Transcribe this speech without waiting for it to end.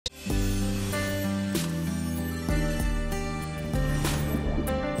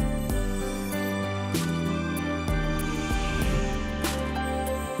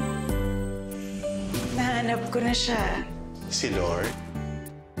ko na siya. Si Lord?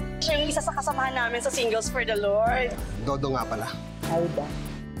 Siya yung isa sa kasamahan namin sa Singles for the Lord. Dodo nga pala. Ay ba?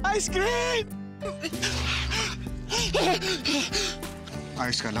 Ice cream!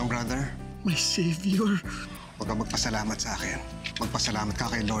 Ayos ka lang, brother. My Savior. Huwag kang magpasalamat sa akin. Magpasalamat ka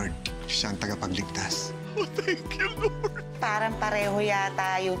kay Lord. Siya ang tagapagligtas. Oh, thank you, Lord. Parang pareho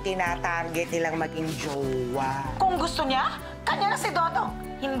yata yung tinatarget nilang maging jowa. Kung gusto niya, kanya na si Dodong.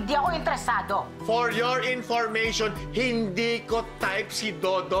 Hindi ako interesado. For your information, hindi ko type si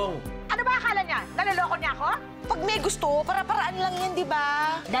Dodong. Ano ba akala niya? Naloloko niya ako? Pag may gusto, para-paraan lang yan, di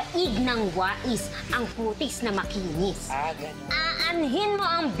ba? Daig ng wais ang putis na makinis. Ganun. Aanhin mo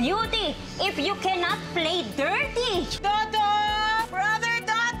ang beauty if you cannot play dirty. Dodong! Brother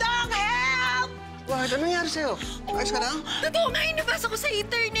Dodong, help! What? Ano nangyari sa'yo? Ayos ka lang? Totoo nga yung nabasa ko sa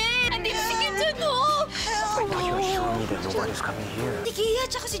internet. Andito si Kim Jun Ho. Jagiya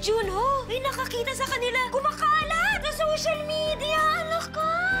tsaka si Jun Ho. May nakakita sa kanila. Kumakalat sa social media. Anak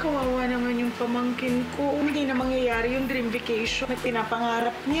ka. Kawawa naman yung pamangkin ko. Hindi na mangyayari yung dream vacation na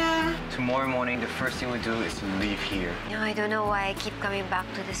pinapangarap niya. Tomorrow morning, the first thing we do is to leave here. You know, I don't know why I keep coming back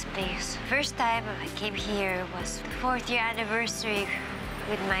to this place. First time I came here was the 4th year anniversary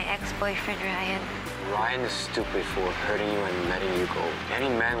with my ex-boyfriend, Ryan. Ryan is stupid for hurting you and letting you go. Any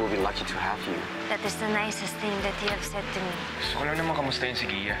man will be lucky to have you. That is the nicest thing that you have said to me. Gusto ko lang naman kamustahin si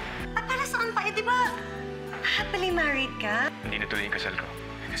Gia. At para saan pa? Di ba happily married ka? Hindi natuloy yung kasal ko.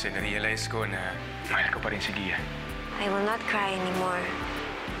 Kasi na-realize ko na mahal ko pa rin si Gia. I will not cry anymore,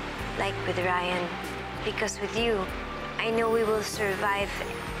 like with Ryan. Because with you, I know we will survive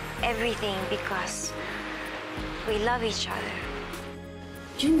everything because we love each other.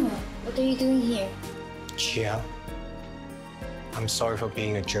 Jun Ho, what are you doing here? Gia, I'm sorry for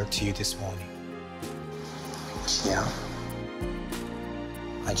being a jerk to you this morning. Gia,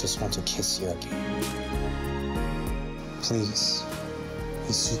 I just want to kiss you again. Please,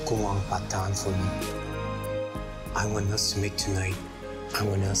 isuko mo ang pataan for me. I want us to make tonight. I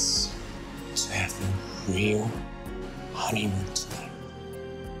want us to have a real honeymoon tonight.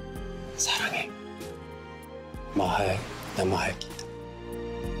 사랑해. mahal na mahal kita.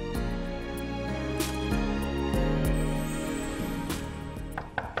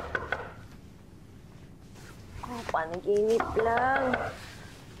 Panaginip lang.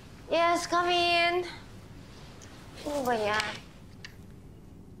 Yes, come in. Ano ba yan?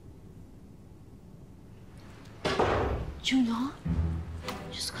 Jun Ho?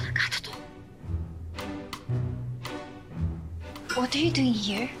 Diyos ko, nagkata to. What are you doing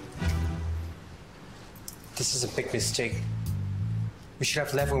here? This is a big mistake. We should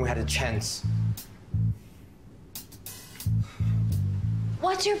have left when we had a chance.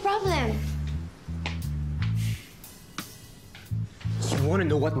 What's your problem? You want to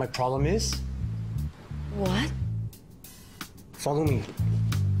know what my problem is? What? Follow me.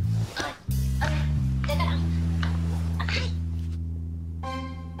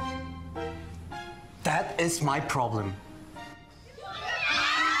 That is my problem.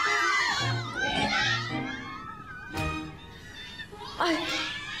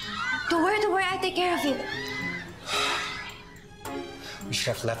 Don't worry, I'll take care of it. We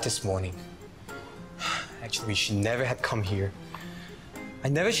should have left this morning. Actually, we should never have come here. I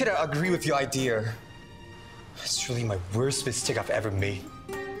never should have agreed with your idea. It's really my worst mistake I've ever made.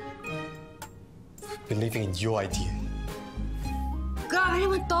 Believing in your idea. Grabe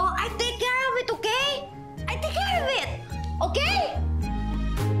naman to. I take care of it, okay? I take care of it, okay?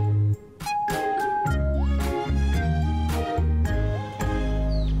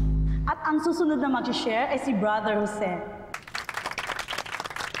 At ang susunod na mag-share ay si Brother Jose.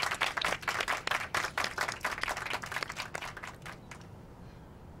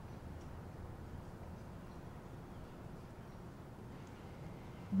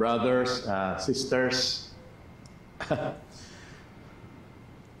 Brothers, sisters,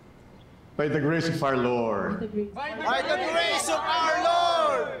 by the grace of our Lord. By the grace of our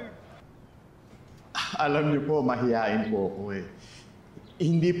Lord! Alam niyo po, mahihain po ako eh.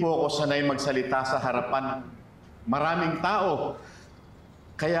 Hindi po ako sanay magsalita sa harapan maraming tao.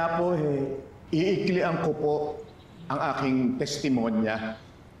 Kaya po iiklian ko po ang aking testimonya.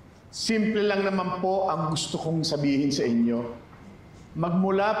 Simple lang naman po ang gusto kong sabihin sa inyo.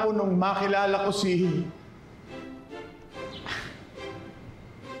 Magmula po nung makilala ko si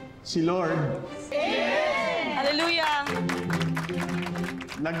Lord. Amen! Hallelujah!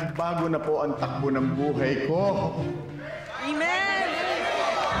 Nagbago na po ang takbo ng buhay ko. Amen!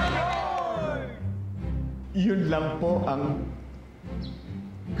 Yun lang po ang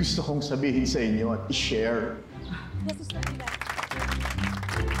gusto kong sabihin sa inyo at i-share.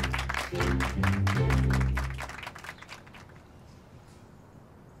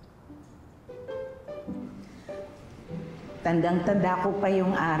 Tandang-tanda ko pa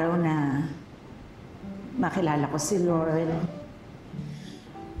yung araw na makilala ko si Lord.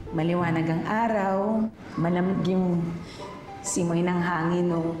 Maliwanag ang araw, malamig yung simoy ng hangin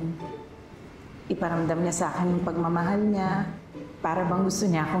nung iparamdam niya sa akin yung pagmamahal niya. Para bang gusto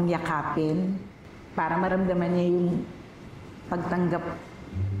niya akong yakapin, para maramdaman niya yung pagtanggap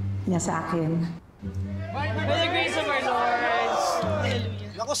niya sa akin. By the grace of our Lord.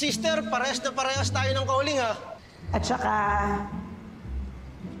 Naku, sister, parehas na parehas tayo ng calling, ha? At saka,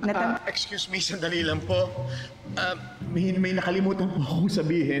 excuse me, sandali lang po. May nakalimutan po akong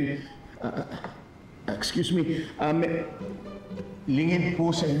sabihin. Excuse me. Lingid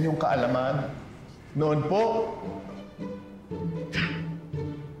po sa inyong kaalaman. Noon po,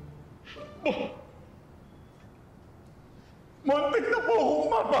 muntik na po akong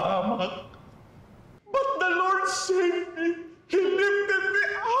mapahamak. But the Lord saved me. He lifted me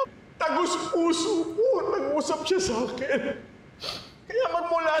up. Tagus-puso po, nag-usap siya sa akin. Kaya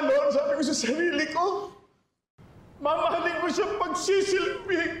magmula noon, sabi ko sa sarili ko, mamahalin ko siya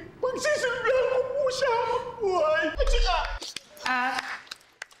pagsisilbi. Pagsisilbihan ko po siya magbuhay.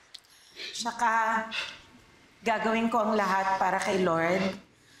 Saka, gagawin ko ang lahat para kay Lord.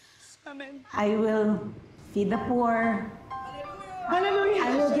 Amen. I will feed the poor. Hallelujah. I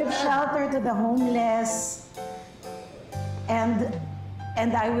will give shelter to the homeless.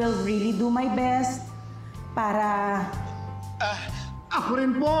 And I will really do my best para... Ako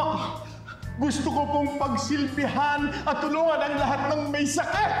rin po. Gusto ko pong pagsilbihan at tulungan ang lahat ng may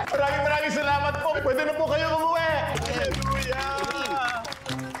sakit. Maraming salamat po. Pwede na po kayo umuwi. Hallelujah!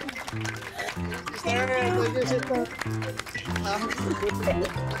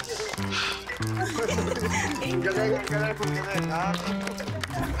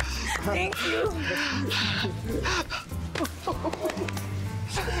 Thank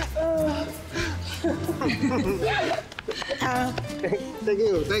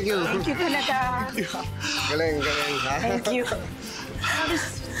you. Thank you. Thank you talaga. Galing, ha? Thank you.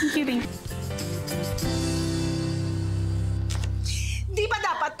 Di ba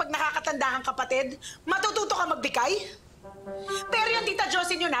dapat pag nakakatanda kang kapatid, matututo ka magbigay? Pero yung Tita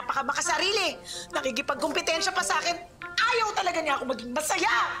Josie niyo, napaka-makasarili. Nakikipagkumpetensya pa sa akin. Ayaw talaga niya ako maging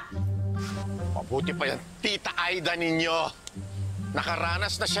masaya. Mabuti pa yan, Tita Aida ninyo.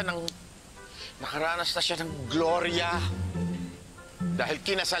 Nakaranas na siya ng gloria. Dahil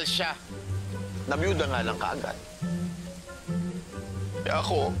kinasal siya. Nabiyuda nga lang kaagad. Kaya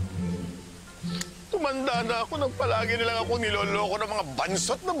ako, tumanda na ako nang palagi nilang ako niloloko ng mga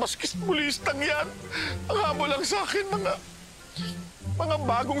bansot na basketballistang yan. Ang habol lang sa akin, mga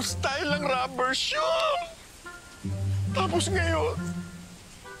bagong style ng rubber shoe. Tapos ngayon,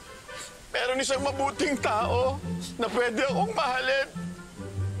 meron isang mabuting tao na pwede akong mahalin.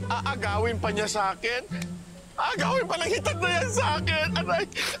 Aagawin pa niya sa akin. Aagawin pa ng hitad na yan sa akin. Aray!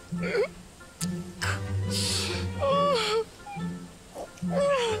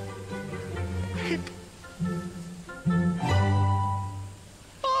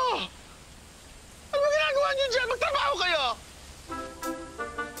 Ano ginagawa niyo dyan? Magtrabaho kayo!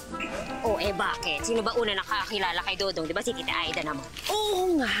 Oh, bakit? Sino ba una nakakilala kay Dodong? Di ba si Tita Aida naman?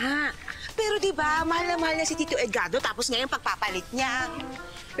 Oo nga. Pero di ba, mahal na mahal niya si Tito Edgardo tapos ngayon pagpapalit niya.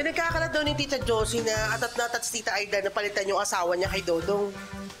 Pinagkakalat daw ni Tita Josie na atat-natat si Tita Aida na palitan yung asawa niya kay Dodong.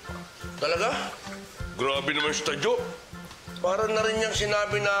 Talaga? Grabe naman si Tadyo. Para na rin niyang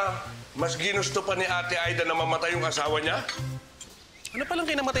sinabi na mas ginusto pa ni Ate Aida na mamatay yung asawa niya? Ano palang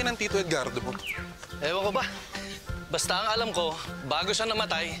kinamatay ng Tito Edgardo mo? Ewan ko ba. Basta ang alam ko, bago siya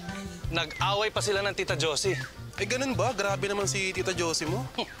namatay, nag-away pa sila ng Tita Josie. Eh, ganun ba? Grabe naman si Tita Josie mo.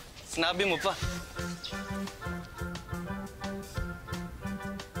 Sinabi mo pa.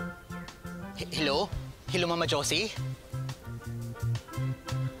 Hello? Hello, Mama Josie?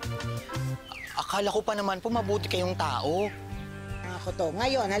 Akala ko pa naman po mabuti kayong tao. Ako to.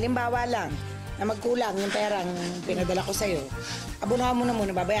 Ngayon, halimbawa lang, na magkulang yung perang pinadala ko sa'yo. Abunahan mo na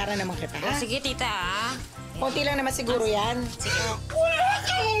muna, babayaran naman kita, ha? Sige, tita, ha? Konti lang naman siguro yan. Sige. Wala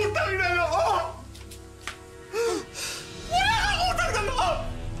kang utang na loob! Wala kang utang na loob!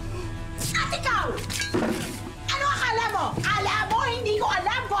 At ikaw! Ano akala mo? Akala mo hindi ko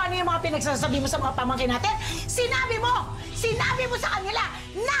alam kung ano yung mga pinagsasabi mo sa mga pamangkin natin? Sinabi mo sa kanila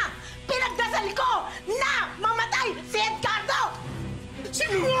na pinagdasal ko na mamatay si Edgardo!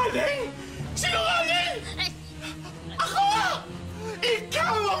 Sinungaling! Sinungaling! Ako!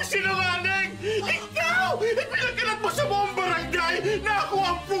 Ikaw ang sinungaling! Ikaw! Ipinagkalat mo sa buong barangay na ako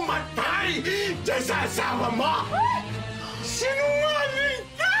ang pumatay dyan sa asawa mo! Sinungaling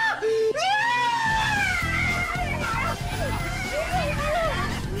ka!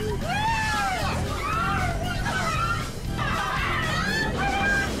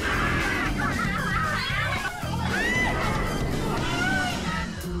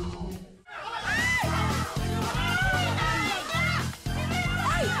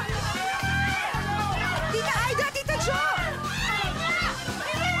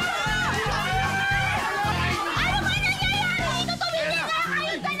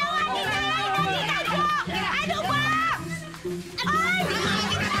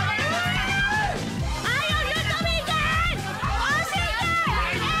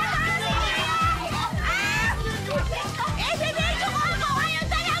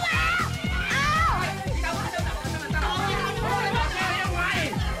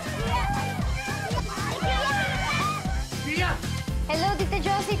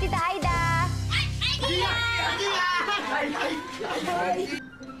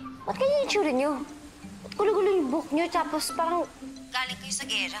 Ba't kaya yung itsura nyo? Ba't gulo-gulo yung buhok nyo tapos parang galing kayo sa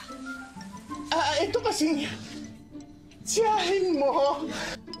gera? Ito kasi tiyahin mo.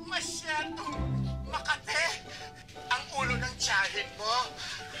 Masyadong makate ang ulo ng tiyahin mo.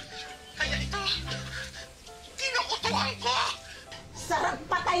 Kaya ito, kinukutuhan ko. Sarap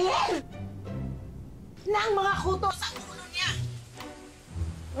patayin! Na ang mga kuto sa ulo niya.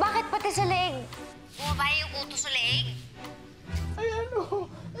 Bakit pati sa leeg? Bumaba yung kuto sa leeg? Ay,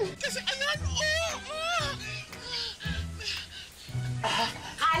 ano? Kasi anan,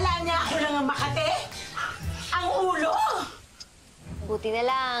 Kala niya ako lang ang makate? Ang ulo! Buti na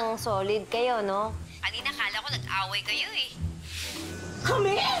lang, solid kayo, no? Kanina kala ko nag-away kayo eh.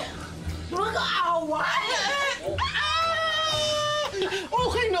 Kami? Mag-aaway?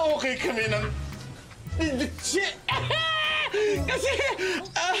 Okay na okay kami ng... Kasi,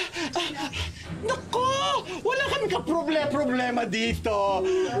 naku, wala kami ka-problema dito.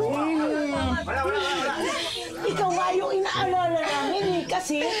 Wala. Ikaw nga yung inaalala namin eh,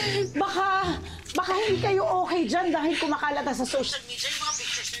 kasi baka hindi kayo okay dyan dahil kumakalata sa social media yung mga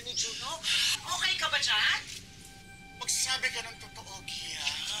pictures ni Jun Ho. Okay ka ba dyan? Magsasabi ka ng totoo, Gia.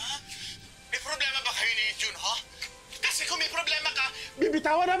 May problema ba kayo ni Jun Ho? Kasi kung may problema ka,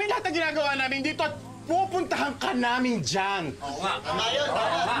 bibitawan namin lahat ng ginagawa namin dito at pupuntahan ka namin dyan. Oo nga. Tama yun.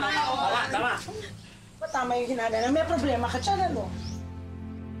 Tama. Tama yung hinala na may problema ka dyan, ano?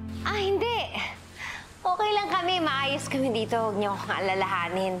 Hindi. Okay lang kami. Maayos kami dito. Huwag niyo akong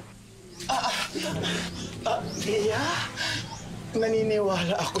alalahanin. Gia,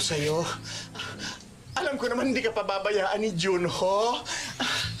 naniniwala ako sa'yo. Alam ko naman hindi ka pababayaan ni Jun Ho.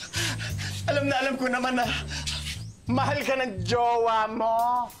 Alam ko naman na mahal ka ng jowa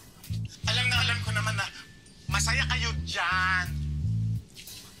mo. Alam ko naman na masaya kayo dyan.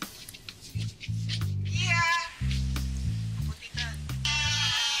 Yeah!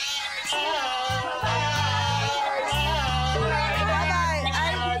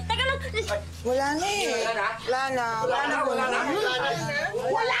 Wala na eh. Wala na.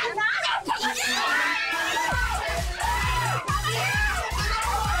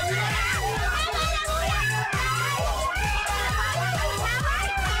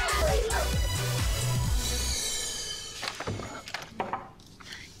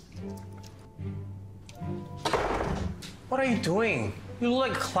 What are you doing? You look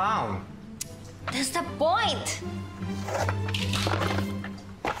like a clown. That's the point!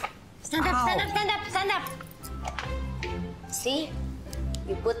 Stand up. See?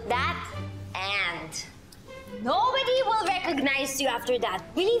 You put that, and nobody will recognize you after that.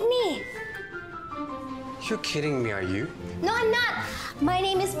 Believe me. You're kidding me, are you? No, I'm not. My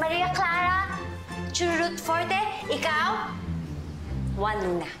name is Maria Clara Churut Forte. Ikaw? Juan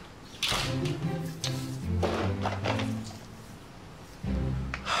Luna.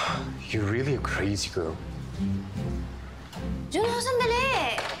 You're really a crazy girl. Jun Ho,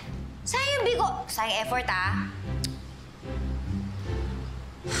 sandali. Sayang yung bigo. Sayang effort, ah.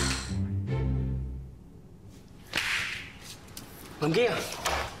 Jagiya,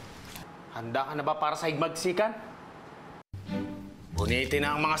 handa ka na ba para sa higmagsikan? Bunitin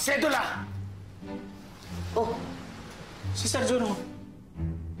na ang mga sedula! Oh, si Sir Jun Ho.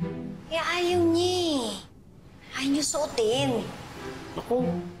 Ayaw niya. Ayaw niyo suotin. Ako.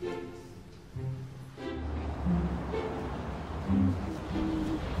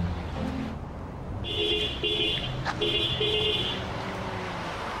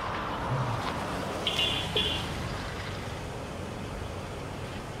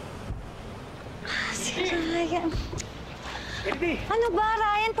 Si Ryan. Ano ba,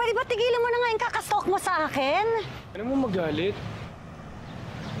 Ryan? Pwede ba tigilan mo na nga yung kakastalk mo sa akin? Ano mo magalit?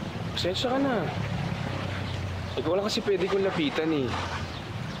 Pasensya ka na. Ikaw lang kasi pwede kong lapitan eh.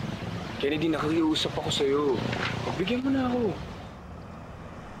 Kennedy, nakikiusap ako sa'yo. Pagbigyan mo na ako.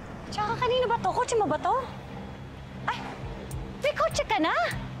 Tsaka kanino ba to? Kotse mo ba to? Ay, may kotse ka na?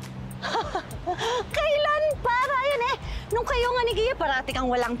 Kailan pa, Ryan eh? Nung kayo nga ni Gia, parati kang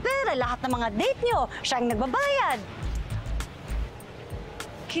walang pera. Lahat ng mga date nyo, siya ang nagbabayad.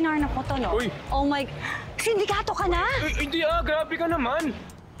 Kinarnap mo to, no? Uy! Oh my... Sindikato ka na? Hindi grabe ka naman.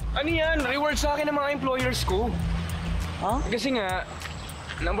 Ano yan? Reward sa akin ng mga employers ko. Oh? Kasi nga,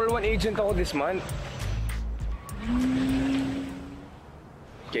 #1 agent ako this month.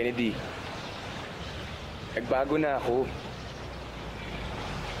 Kennedy, nagbago na ako.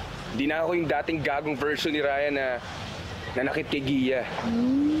 Hindi na ako yung dating gagong version ni Ryan na nanakit kay Gia.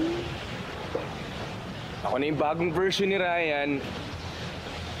 Ako na yung bagong version ni Ryan.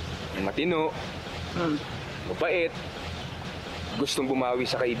 Matino, mabait, gustong bumawi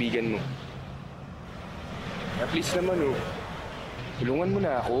sa kaibigan mo. Please naman, oh. Tulungan mo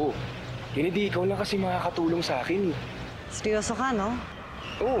na ako. Kennedy, ikaw lang kasi makakatulong sa akin, eh. Seryoso ka, no?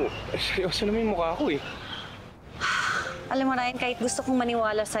 Oo, seryoso naman yung mukha ko, eh. Alam mo, Ryan, kahit gusto kong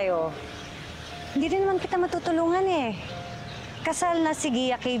maniwala sa'yo, hindi rin naman kita matutulungan, eh. Kasal na si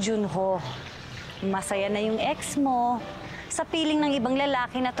Jagiya kay Jun Ho. Masaya na yung ex mo sa piling ng ibang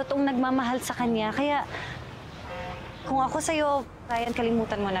lalaki na totoong nagmamahal sa kanya. Kaya, kung ako sa'yo, Ryan,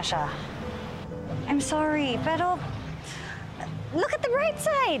 kalimutan mo na siya. I'm sorry, pero look at the bright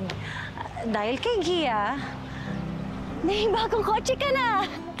side. Dahil kay Jagiya, may bagong kotse ka na!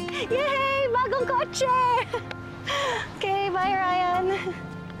 Yay! Bagong kotse! Okay, bye, Ryan.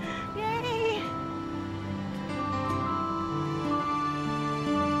 Yay!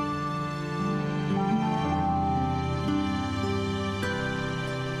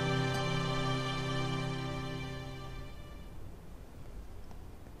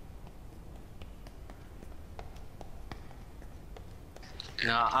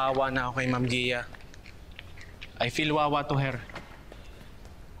 Naaawa na ako kay Ma'am Jagiya. I feel wawa to her.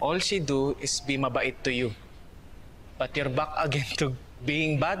 All she do is be mabait to you. But you're back again to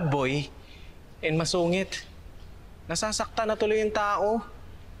being bad boy and masungit. Nasasaktan na tuloy yung tao.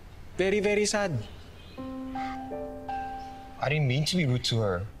 Very, very sad. I didn't mean to be rude to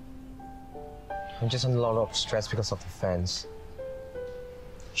her. I'm just under a lot of stress because of the fans.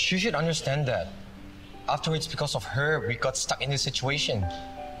 She should understand that. Afterwards, because of her, we got stuck in this situation.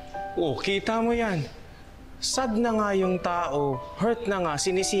 Oh, kita mo yan. Sad na nga yung tao. Hurt na nga,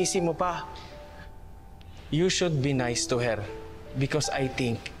 sinisisi mo pa. You should be nice to her because I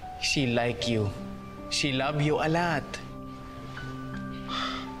think she like you. She love you a lot.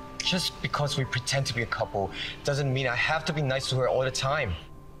 Just because we pretend to be a couple doesn't mean I have to be nice to her all the time.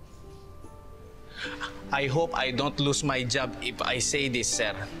 I hope I don't lose my job if I say this,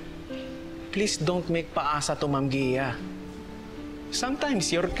 sir. Please don't make paasa to Ma'am Jagiya.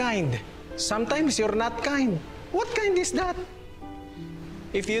 Sometimes you're kind. Sometimes you're not kind. What kind is that?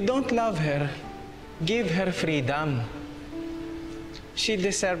 If you don't love her, give her freedom. She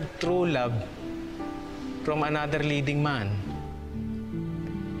deserves true love from another leading man.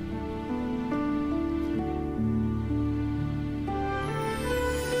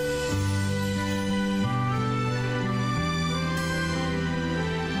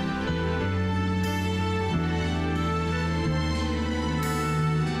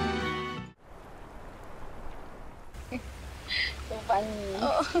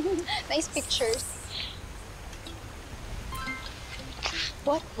 Oh, nice pictures.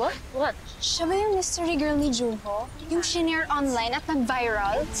 What? Siya ba yung mystery girl ni Jun Ho? Yung shinare online at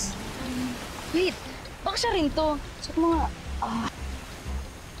nag-viral? Wait, baka siya rin to. Check mo nga.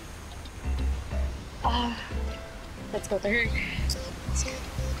 Let's go to her.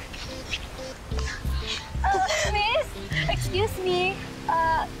 Miss! Excuse me.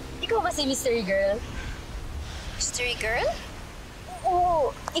 Ikaw ba si mystery girl? Mystery girl? Oo,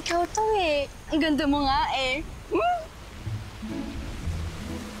 ikaw to eh. Ang ganda mo nga eh.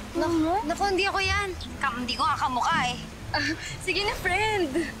 Naku, hindi ako yan. Hindi ko nga kamukha eh. Sige na,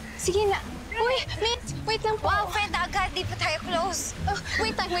 friend. Sige na. Uy, wait lang po. Wow, friend, agad. Di pa tayo close.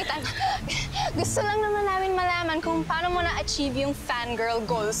 Wait lang. Gusto lang naman namin malaman kung paano mo na-achieve yung fangirl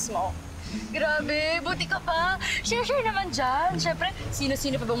goals mo. Grabe, buti ka pa. Share naman dyan. Siyempre,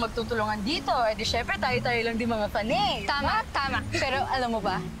 sino-sino pa bang magtutulungan dito? Eh di syempre, tayo-tayo lang din mga fan eh. Tama. Pero alam mo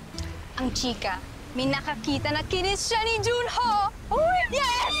ba, ang chika, may nakakita na kinis siya ni Jun Ho. Oh,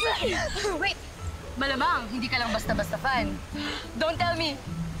 yes! Wait, malamang, hindi ka lang basta-basta fan. Don't tell me,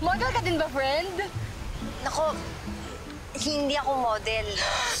 model ka din ba, friend? Naku, hindi ako model.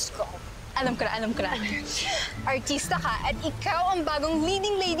 Alam ko na. Artista ka at ikaw ang bagong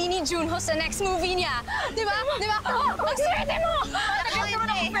leading lady ni Jun Ho sa next movie niya. Di ba? Ang swerte mo!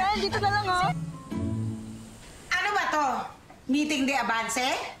 Friend, dito na lang, ha? Ano ba to? Meeting de avance?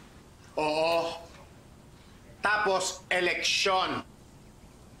 Oo. Tapos, eleksyon.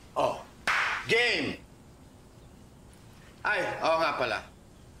 Oh, game! Ay, oo nga pala.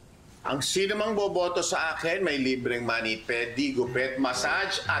 Ang sino mang boboto sa akin, may libreng mani-pedi, gupit,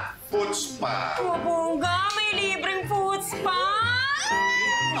 massage, at foot spa. Bongga, may libreng food spa!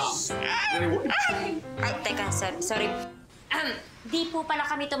 Teka, sorry. Di po pala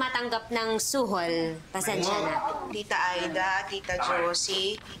kami tumatanggap ng suhol. Pasensya na. Tita Aida, Tita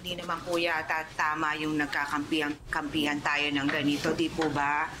Josie, hindi naman po yata tama yung nagkakampihan tayo ng ganito, di po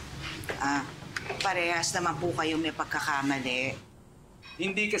ba? Parehas naman po kayo may pagkakamali.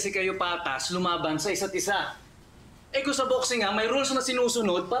 Hindi kasi kayo patas lumaban sa isa't isa. Eh kung sa boxing nga, may rules na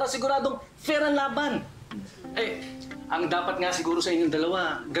sinusunod para siguradong fair ang laban. Eh, ang dapat nga siguro sa inyong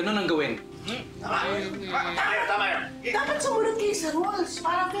dalawa, ganun ang gawin. Tama yun. Dapat sumunod kayo sa rules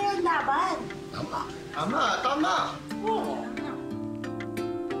para kayo ang laban. Tama. Oo.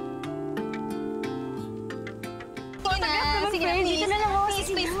 Sige na, dito na lang ako.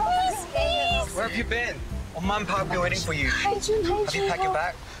 Please. Where have you been? Oh, Mom and Pop been waiting for you. Hi, Jun. Have you packed your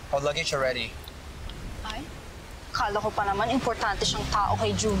bag? Our luggage already. Ay, kala ko pa naman importante siyang tao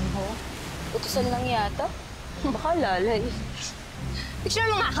kay Junho. Utusan lang yata. Baka lalay. Picture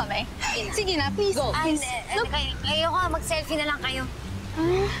mo nga kami. Sige na, please. Go. Please. Ayoko, mag-selfie na lang kayo.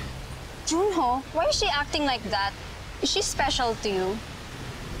 Junho, why is she acting like that? Is she special to you?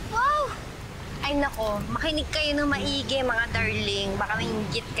 Wow! Ay nako, makinig kayo ng maigi, mga darling. Baka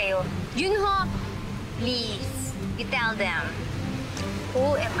mainggit kayo. Junho, please, you tell them.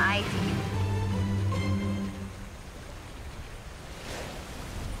 Who am I to you?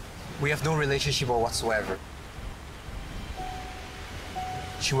 We have no relationship whatsoever.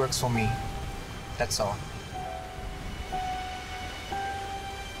 She works for me. That's all.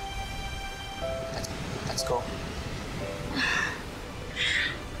 Let's go.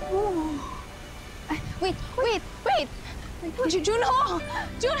 Wait! Junho!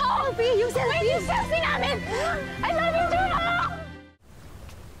 Junho! Yung selfie namin! I love you, Junho!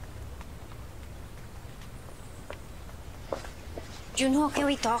 Junho, can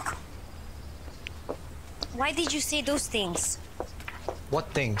we talk? Why did you say those things?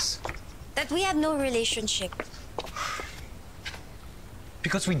 What things? That we have no relationship.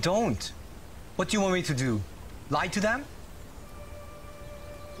 Because we don't. What do you want me to do? Lie to them?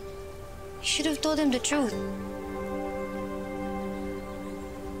 You should have told them the truth.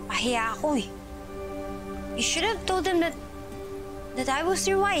 Pahiya ako eh. You should have told them that I was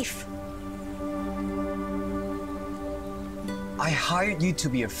your wife. I hired you to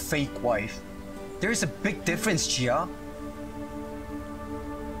be a fake wife. There's a big difference, Gia.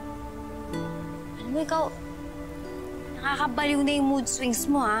 Alam mo ikaw, nakakabaliw na yung mood swings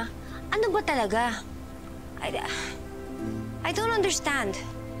mo, ha? Ano ba talaga? I don't understand.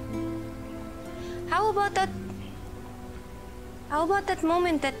 How about that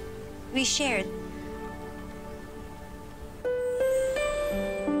moment that we shared?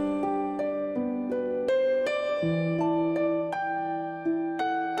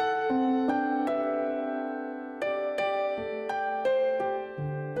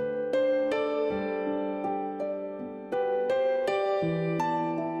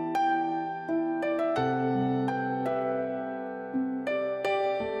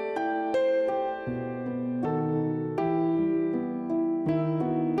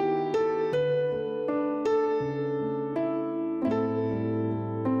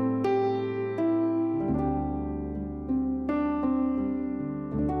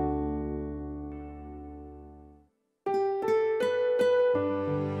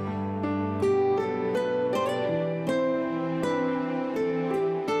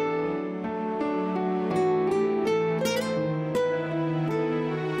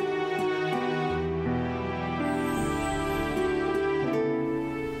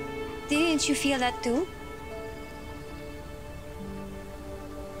 Didn't you feel that too?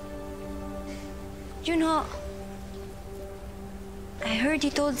 Junho, I heard you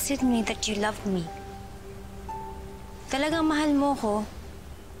told Sydney that you loved me. Talagang mahal mo ko.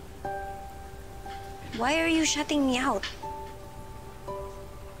 Why are you shutting me out?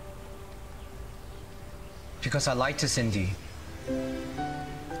 Because I lied to Cindy.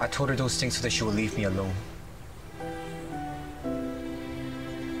 I told her those things so that she would leave me alone.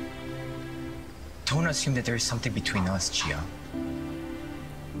 Don't assume that there is something between us, Gia.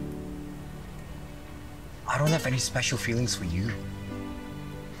 I don't have any special feelings for you.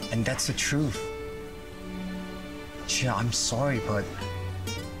 And that's the truth. Gia, I'm sorry, but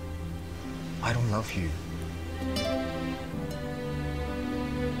I don't love you.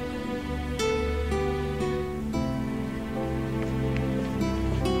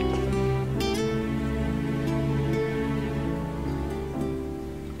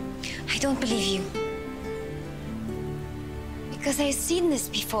 I don't believe you. Because I've seen this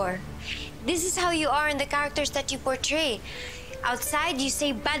before. This is how you are in the characters that you portray. Outside, you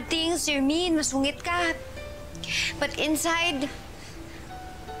say bad things, you're mean, masungit ka. But inside,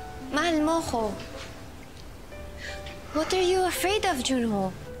 mahal mo ko. What are you afraid of,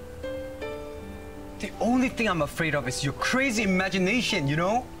 Junho? The only thing I'm afraid of is your crazy imagination, you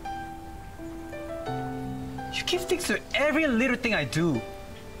know? You give things to every little thing I do.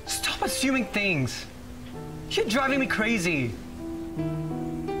 Stop assuming things. You're driving me crazy.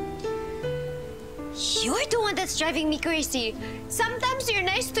 You're the one that's driving me crazy. Sometimes you're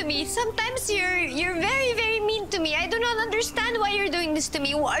nice to me. Sometimes you're very, very mean to me. I do not understand why you're doing this to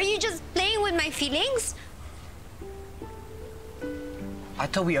me. Are you just playing with my feelings? I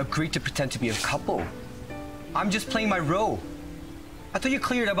thought we agreed to pretend to be a couple. I'm just playing my role. I thought you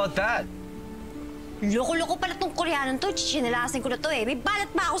cleared about that. Loko-loko pala tong Koreanon to. Chinelasin ko na to eh. May balat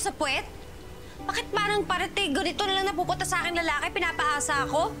ba ako sa puwet? Bakit parang parate ganito na lang napupunta sa akin lalaki? Pinapaasa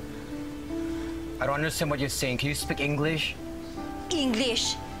ako? I don't understand what you're saying. Can you speak English?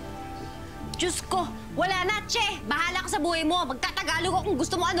 English? Diyos ko, wala na, Che. Bahala ka sa buhay mo. Magtatagalog ako kung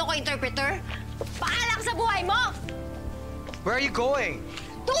gusto mo ano ko, interpreter. Bahala ka sa buhay mo! Where are you going?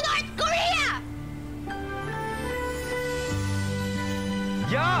 To North Korea!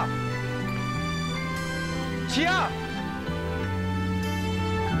 Yeah! Gia!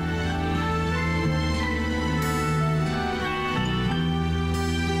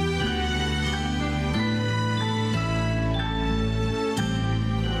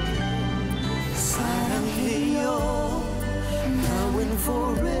 Sarangiyo, now and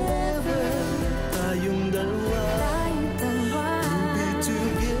forever, tayong dalawa. To be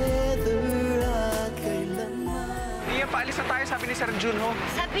together at kailanman. Iya, paalis na tayo, sabi ni Sir Jun Ho.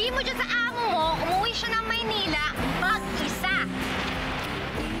 Sabihin mo dyan sa amo mo, umuwi siya ng Maynila, mag-isa.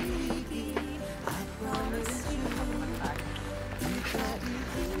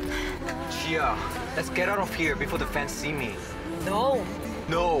 Gia, let's get out of here before the fans see me. No.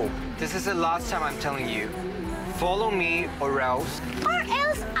 No, this is the last time I'm telling you. Follow me or else... Or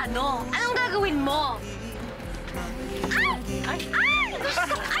else, ano? Anong gagawin mo? Ay! Ay! Ay!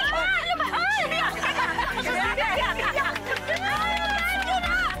 Gusto! Ay! Ano ba?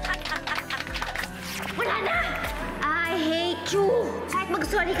 Wala na! I hate you! Kahit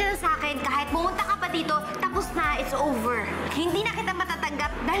mag-sorry ka na sa akin, kahit pumunta ka pa dito, tapos na, it's over. Hindi na kita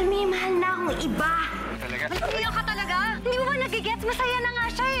matatanggap dahil may mahal na akong iba. Talaga? Masaya ka talaga? Hindi mo ba nagigets? Masaya na nga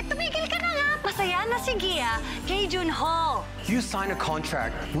siya eh. Tumigil ka na nga. Masaya na si Gia kay Jun Ho. You signed a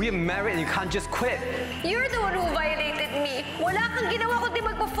contract. We are married and you can't just quit. You're the one who violated me. Wala kang ginawa kundi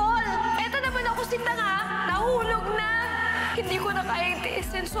magpa-fall. Eto naman ako si tanga. Nahulog na. Hindi ko na kayang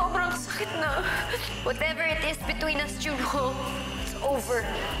tiisin. Sobrang sakit na. Whatever it is between us, Jun Ho, it's over.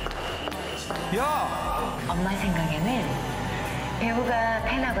 야! 엄마 생각에는 배우가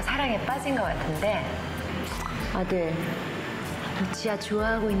팬하고 사랑에 빠진 것 같은데 아들, 지아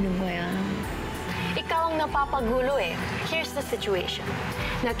좋아하고 있는 거야. Ikaw ang napapagulo eh. Here's the situation.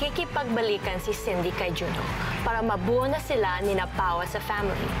 Nakikipagbalikan si Cindy kay Juno para mabuo na sila ni Napawa sa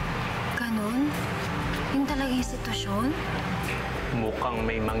family. Ganon? Yung talaga yung sitwasyon? Mukhang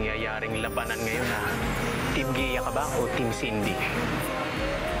may mangyayaring labanan ngayon na. Team Gia ka ba o Team Cindy?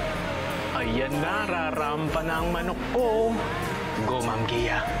 Ayan na, rarampa na ang manok ko. Go, Ma'am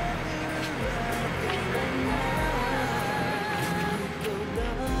Gia.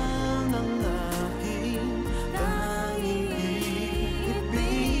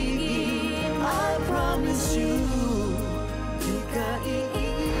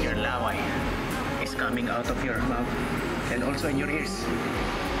 Your laway is coming out of your mouth and also in your ears.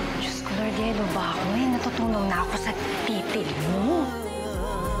 Diyos ko, Lord, yelo ba ako eh? Natutunaw na ako sa titil mo.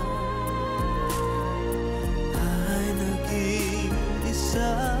 Ay naging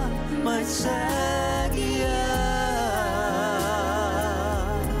isa, may Jagiya.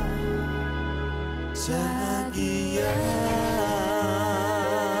 Jagiya.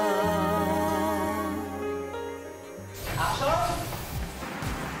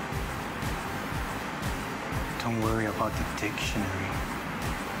 Don't worry about the dictionary.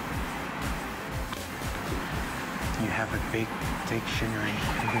 You have a big dictionary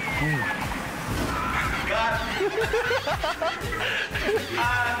in the room. God!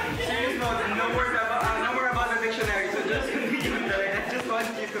 Serious note, no more about the dictionary. So just continue with it. I just want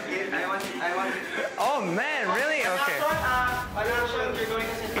you to get. I want. Oh man, really? Okay. You're going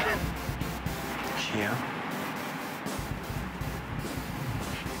to sit down. Gia?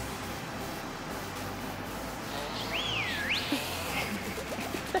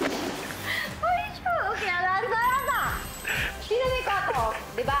 Okay, alasa. Sino may ako?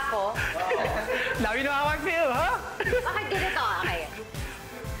 Di ba ako? Now you know how I feel, huh? Bakit ganito? Okay.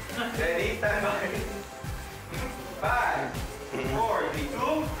 Ready? Stand by. 5, 4, 3,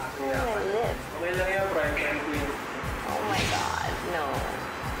 2. Okay lang yan, Prime and Queen. Oh my God, no.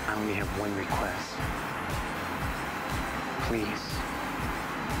 I only have one request. Please.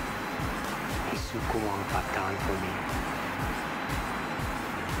 Isuko mo ang patan for me.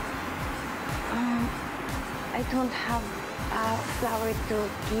 I don't have a flower to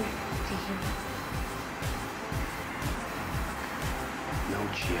give to him. No,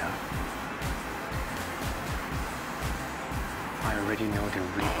 Gia. I already know the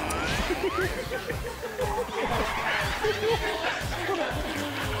reason.